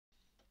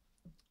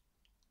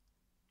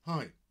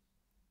Hi,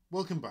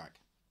 welcome back.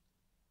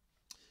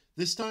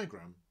 This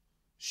diagram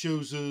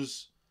shows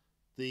us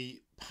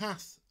the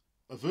path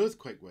of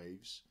earthquake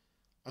waves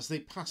as they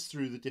pass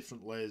through the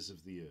different layers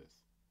of the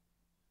Earth.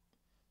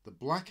 The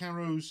black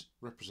arrows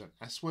represent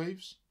S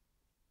waves,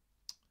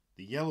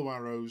 the yellow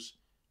arrows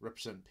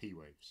represent P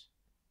waves.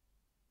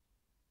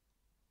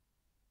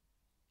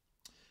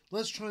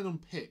 Let's try and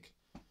unpick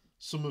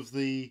some of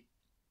the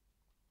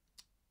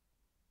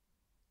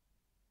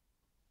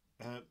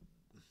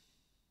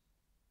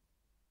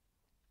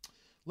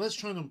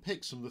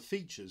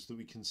features that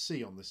we can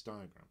see on this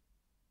diagram.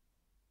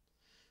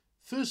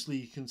 Firstly,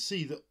 you can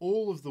see that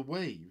all of the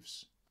wave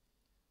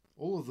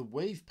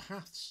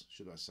paths,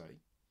 should I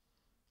say,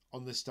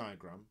 on this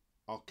diagram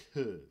are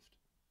curved.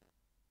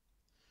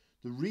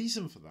 The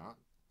reason for that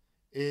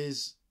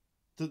is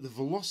that the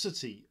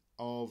velocity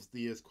of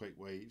the earthquake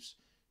waves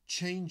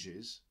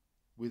changes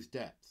with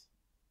depth.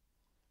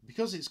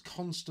 Because it's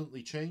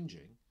constantly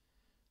changing,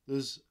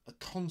 there's a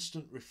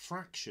constant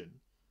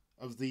refraction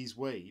of these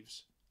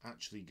waves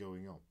actually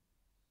going on.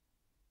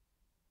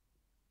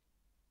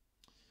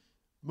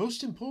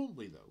 Most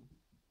importantly, though,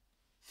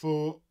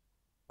 for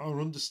our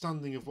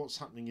understanding of what's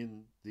happening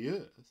in the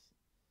Earth,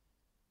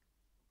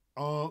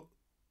 are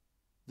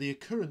the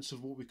occurrence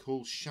of what we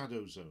call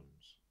shadow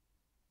zones.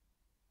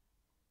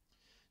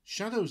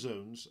 Shadow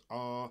zones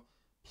are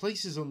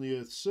places on the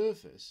Earth's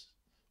surface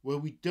where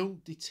we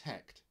don't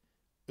detect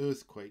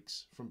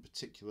earthquakes from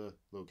particular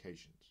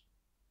locations.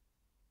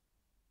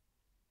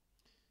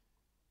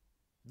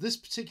 This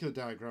particular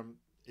diagram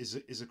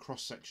is a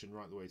cross-section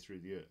right the way through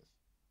the Earth.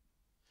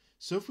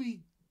 So if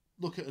we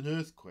look at an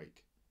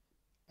earthquake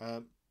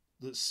that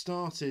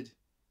started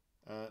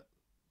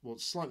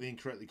what's slightly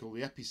incorrectly called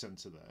the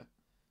epicenter there,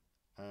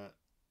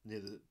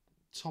 near the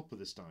top of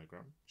this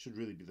diagram, should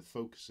really be the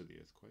focus of the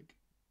earthquake.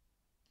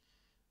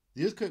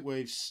 The earthquake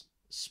waves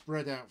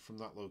spread out from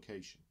that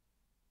location.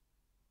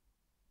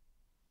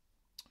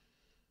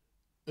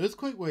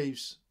 Earthquake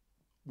waves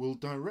will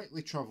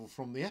directly travel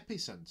from the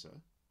epicenter,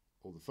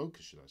 or the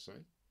focus should I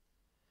say,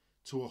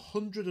 to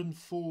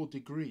 104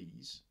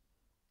 degrees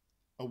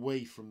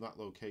away from that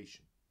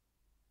location.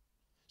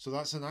 So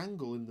that's an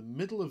angle in the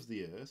middle of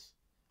the Earth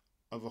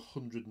of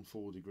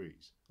 104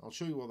 degrees. I'll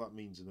show you what that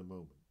means in a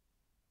moment.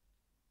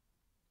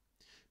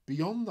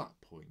 Beyond that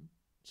point,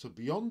 so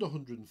beyond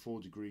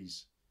 104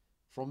 degrees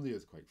from the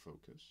earthquake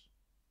focus,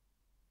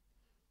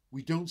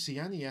 we don't see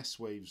any S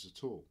waves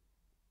at all.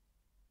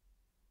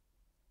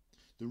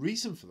 The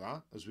reason for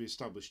that, as we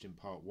established in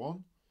part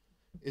 1,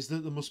 is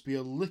that there must be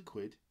a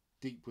liquid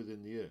deep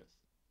within the Earth.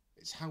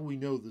 It's how we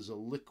know there's a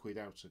liquid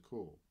outer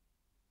core.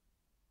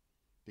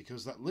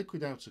 Because that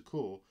liquid outer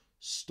core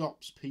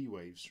stops P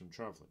waves from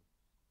travelling.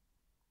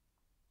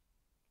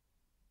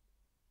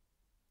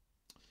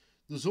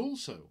 There's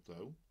also,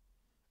 though,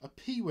 a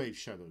P wave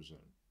shadow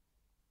zone.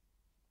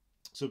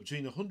 So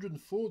between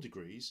 104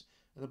 degrees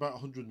and about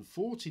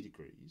 140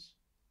 degrees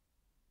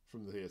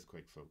from the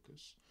earthquake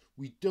focus,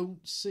 we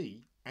don't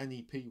see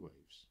any P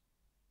waves.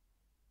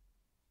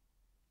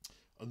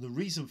 And the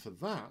reason for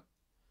that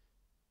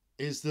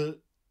is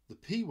that the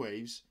P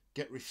waves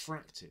get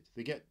refracted.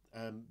 They get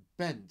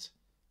bent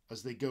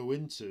as they go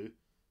into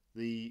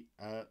the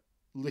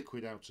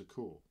liquid outer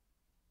core.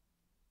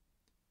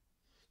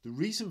 The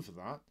reason for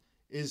that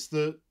is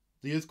that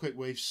the earthquake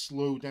waves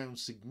slow down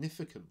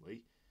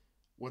significantly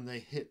when they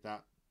hit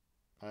that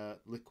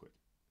liquid.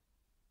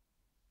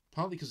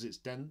 Partly because it's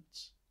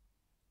dense,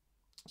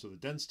 so the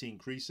density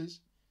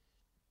increases.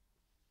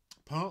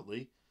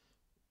 Partly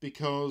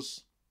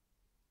because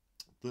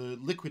the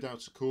liquid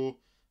outer core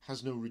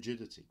has no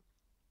rigidity.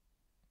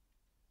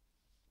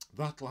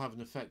 That'll have an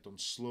effect on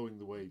slowing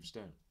the waves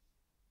down.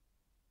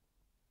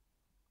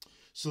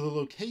 So the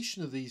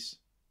location of these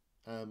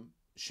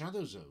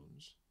shadow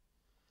zones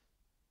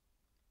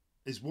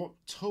is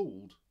what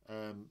told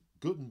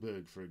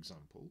Gutenberg, for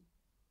example,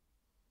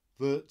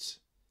 that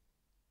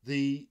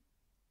there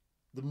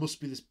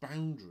must be this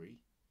boundary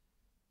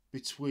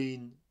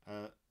between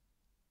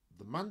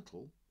the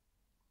mantle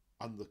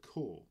and the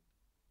core,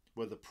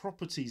 where the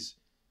properties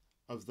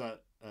of the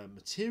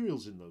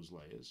materials in those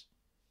layers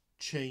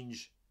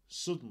change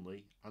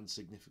suddenly and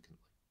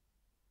significantly.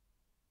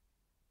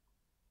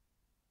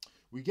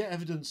 We get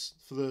evidence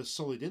for the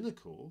solid inner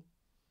core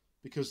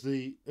because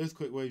the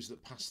earthquake waves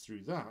that pass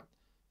through that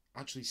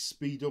actually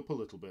speed up a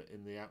little bit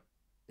in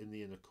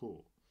the inner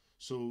core.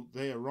 So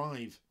they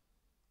arrive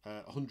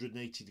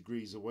 180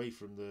 degrees away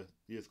from the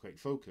earthquake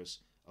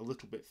focus a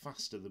little bit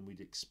faster than we'd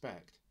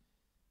expect,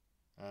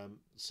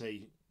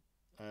 say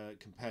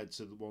compared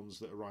to the ones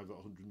that arrive at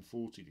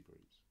 140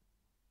 degrees.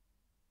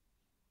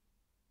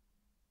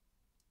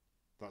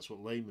 That's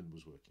what Lehman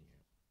was working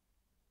out.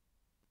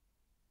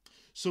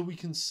 So we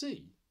can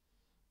see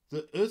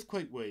that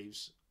earthquake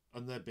waves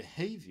and their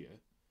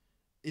behaviour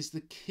is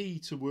the key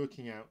to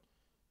working out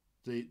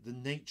the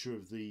nature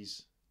of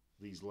these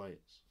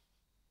layers.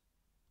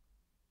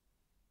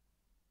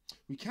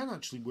 We can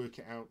actually work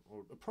it out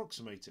or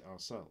approximate it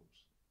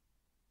ourselves.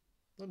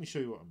 Let me show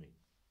you what I mean.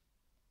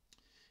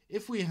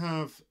 if we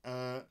have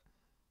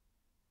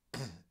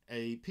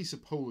a piece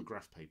of polar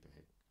graph paper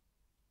here,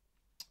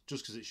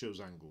 just because it shows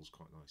angles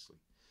quite nicely,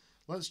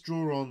 let's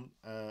draw on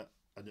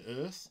an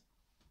Earth,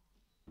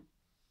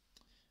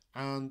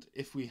 and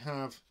if we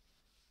have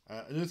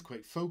an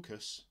earthquake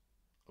focus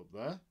up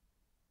there,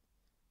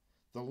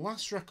 the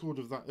last record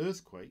of that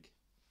earthquake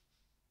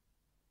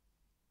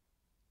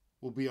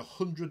will be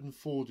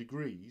 104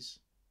 degrees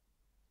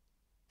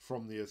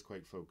from the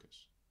earthquake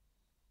focus.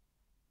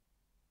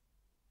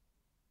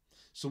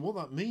 So what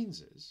that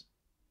means is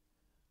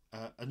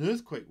an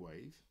earthquake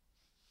wave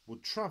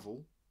would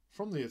travel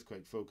from the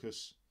earthquake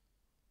focus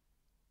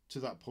to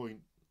that point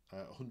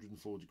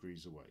 104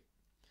 degrees away.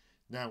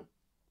 Now,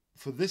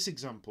 for this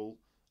example,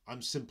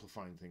 I'm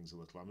simplifying things a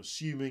little. I'm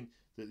assuming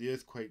that the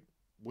earthquake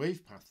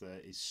wave path there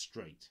is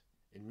straight.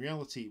 In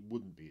reality, it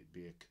wouldn't be. It'd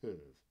be a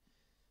curve.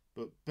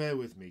 But bear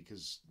with me,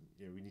 because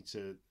we need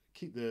to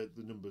keep the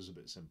numbers a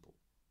bit simple.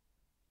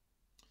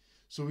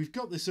 So we've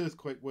got this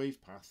earthquake wave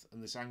path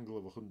and this angle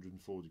of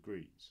 104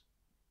 degrees.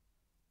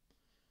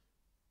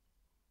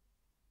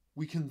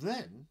 We can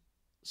then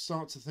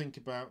start to think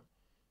about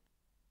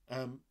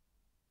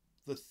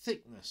the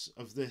thickness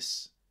of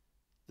this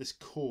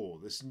core,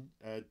 this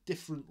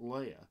different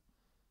layer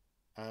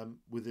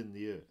within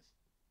the Earth,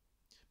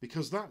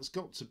 because that's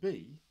got to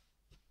be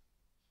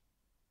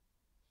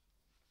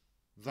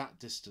that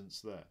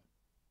distance there.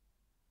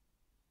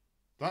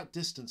 That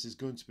distance is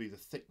going to be the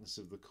thickness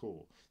of the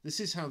core. This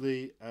is how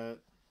the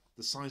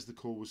size of the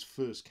core was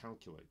first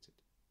calculated.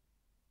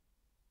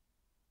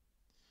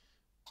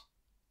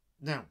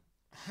 Now,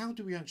 how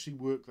do we actually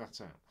work that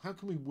out? How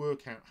can we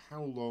work out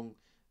how long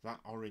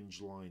that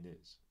orange line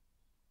is?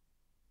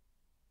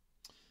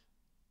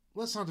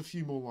 Let's add a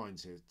few more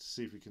lines here to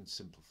see if we can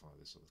simplify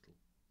this a little.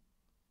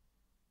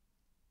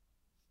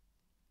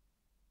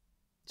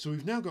 So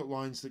we've now got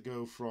lines that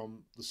go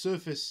from the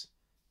surface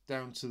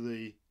down to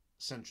the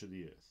centre of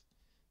the Earth.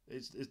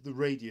 It's the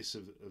radius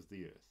of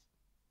the Earth.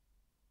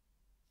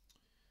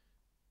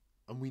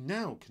 And we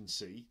now can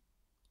see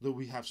that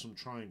we have some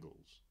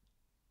triangles.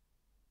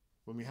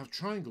 When we have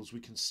triangles, we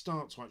can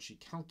start to actually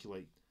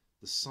calculate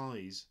the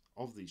size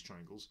of these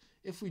triangles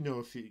if we know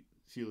a few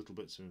little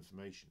bits of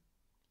information.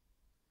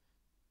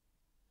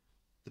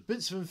 The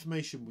bits of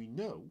information we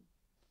know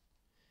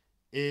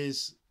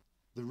is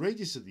the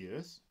radius of the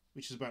Earth,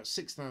 which is about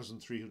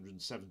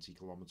 6,370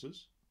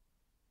 kilometres.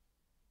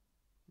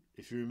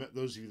 If you remember,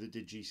 those of you that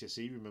did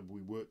GCSE, remember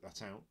we worked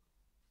that out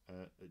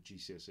at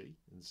GCSE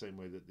in the same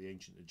way that the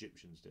ancient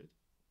Egyptians did.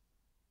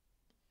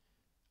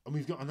 And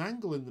we've got an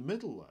angle in the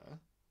middle there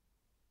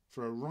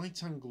for a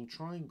right angle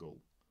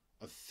triangle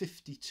of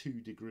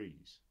 52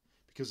 degrees,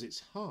 because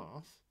it's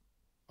half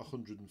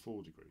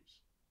 104 degrees.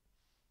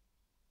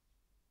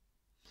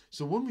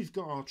 So when we've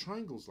got our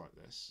triangles like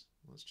this,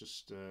 let's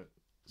just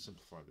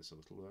simplify this a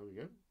little, there we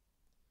go.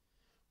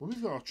 When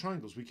we've got our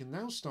triangles, we can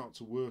now start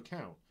to work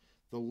out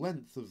the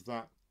length of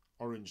that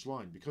orange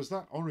line, because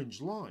that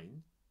orange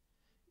line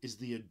is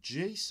the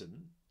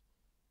adjacent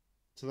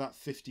to that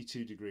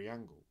 52 degree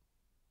angle.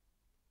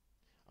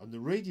 And the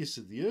radius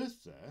of the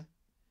Earth there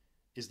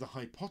is the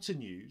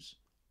hypotenuse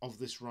of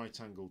this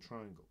right angle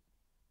triangle.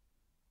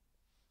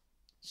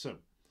 So,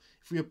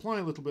 if we apply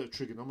a little bit of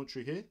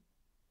trigonometry here,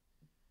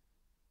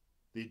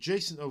 the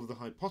adjacent over the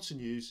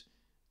hypotenuse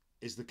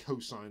is the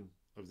cosine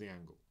of the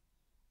angle.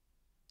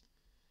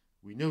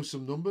 We know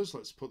some numbers,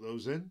 let's put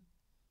those in.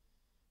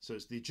 So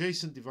it's the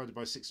adjacent divided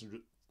by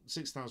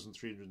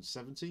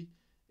 6,370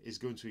 is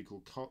going to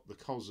equal the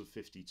cos of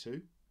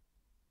 52.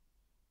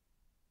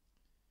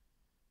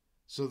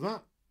 So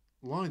that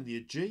line, the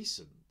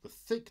adjacent, the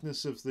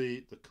thickness of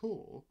the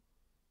core,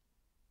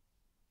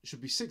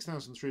 should be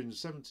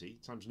 6,370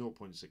 times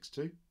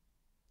 0.62,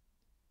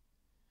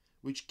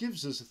 which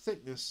gives us a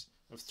thickness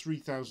of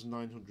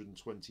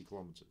 3,920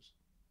 kilometres.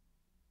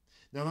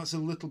 Now that's a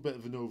little bit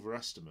of an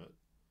overestimate,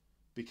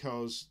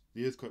 because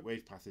the earthquake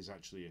wave path is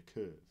actually a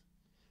curve.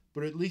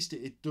 But at least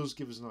it does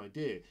give us an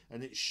idea,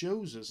 and it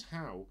shows us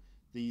how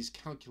these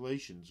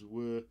calculations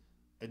were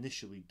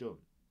initially done.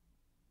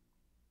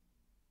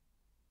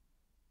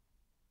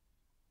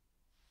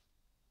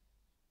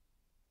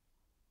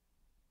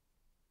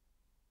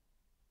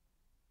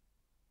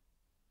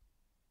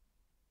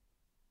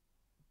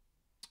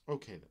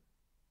 Okay then.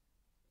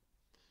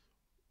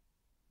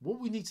 What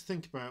we need to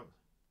think about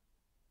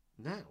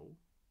now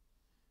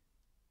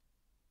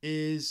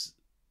is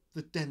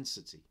the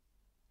density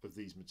of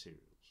these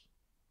materials.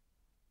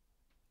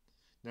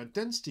 Now,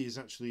 density is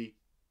actually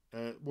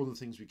one of the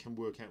things we can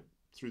work out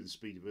through the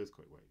speed of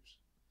earthquake waves.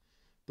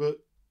 But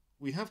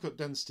we have got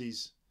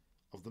densities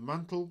of the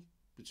mantle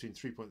between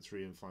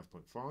 3.3 and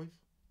 5.5,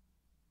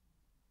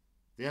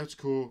 the outer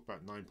core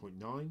about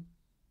 9.9,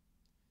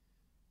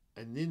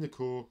 and the inner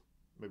core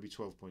maybe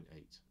 12.8.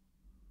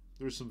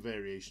 There is some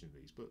variation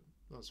in these, but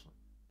that's fine.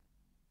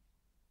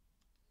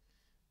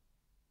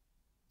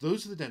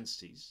 Those are the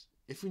densities.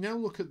 If we now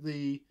look at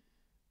the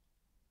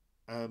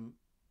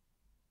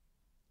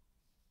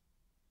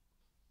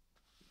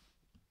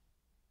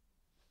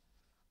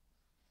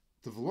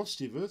the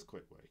velocity of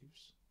earthquake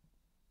waves,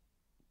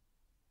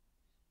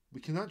 we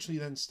can actually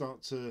then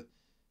start to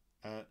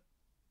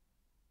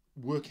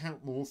work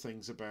out more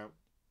things about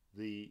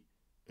the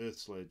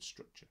Earth's layered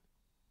structure.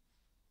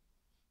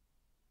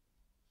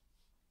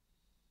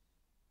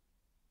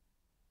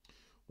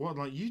 What I'd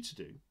like you to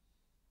do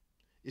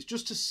is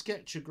just to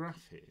sketch a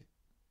graph here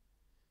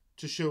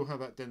to show how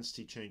that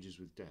density changes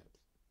with depth.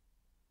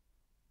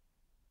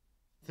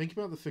 Think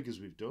about the figures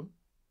we've done.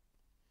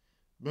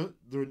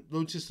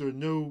 Notice there are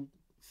no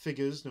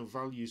figures, no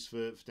values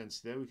for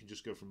density there. We can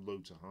just go from low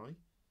to high.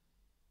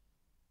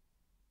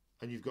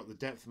 And you've got the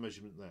depth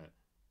measurement there.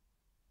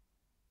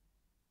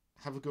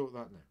 Have a go at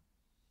that now.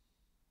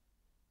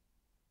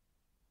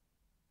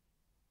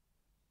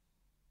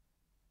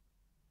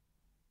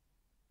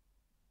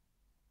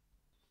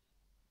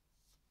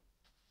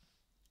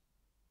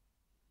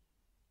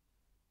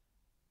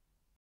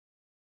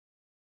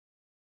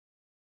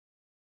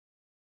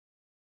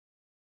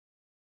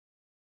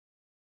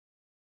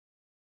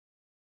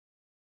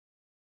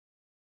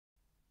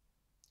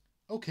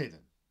 Okay then,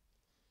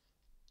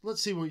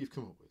 let's see what you've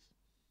come up with.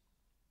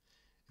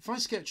 If I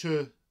sketch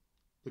the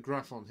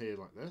graph on here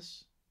like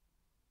this,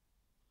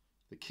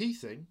 the key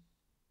thing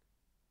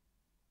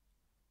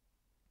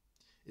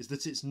is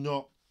that it's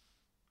not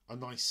a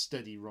nice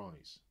steady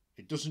rise.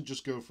 It doesn't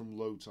just go from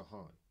low to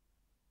high.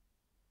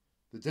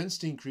 The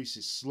density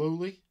increases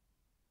slowly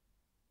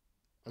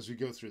as we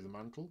go through the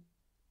mantle.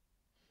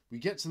 We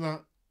get to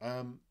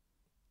that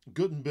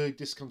Gutenberg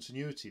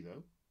discontinuity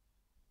though,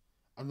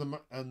 and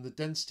the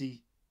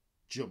density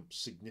jumps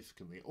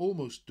significantly, it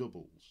almost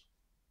doubles.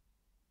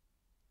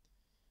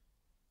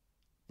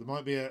 There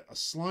might be a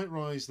slight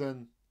rise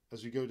then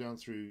as we go down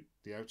through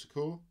the outer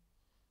core,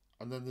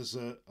 and then there's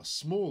a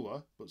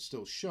smaller but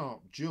still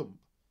sharp jump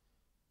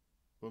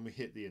when we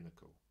hit the inner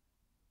core.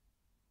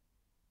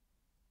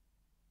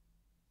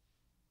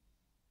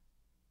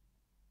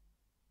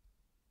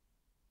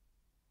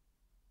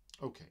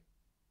 Okay.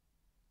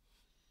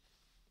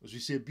 As we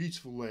see a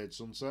beautiful layered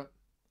sunset,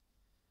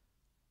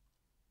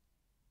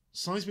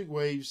 seismic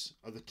waves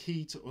are the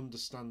key to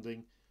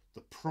understanding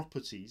the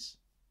properties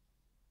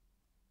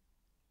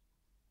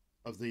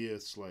of the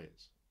Earth's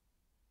layers.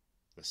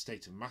 Their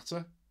state of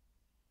matter,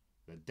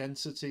 their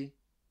density,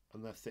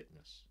 and their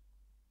thickness.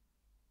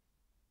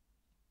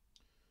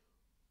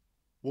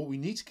 What we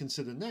need to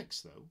consider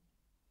next, though,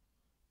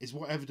 is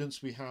what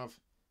evidence we have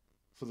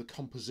for the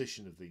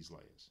composition of these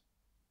layers.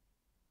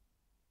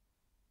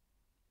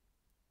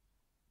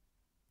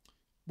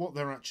 What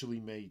they're actually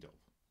made of.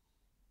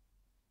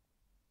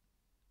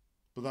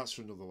 But that's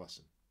for another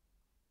lesson.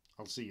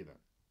 I'll see you then.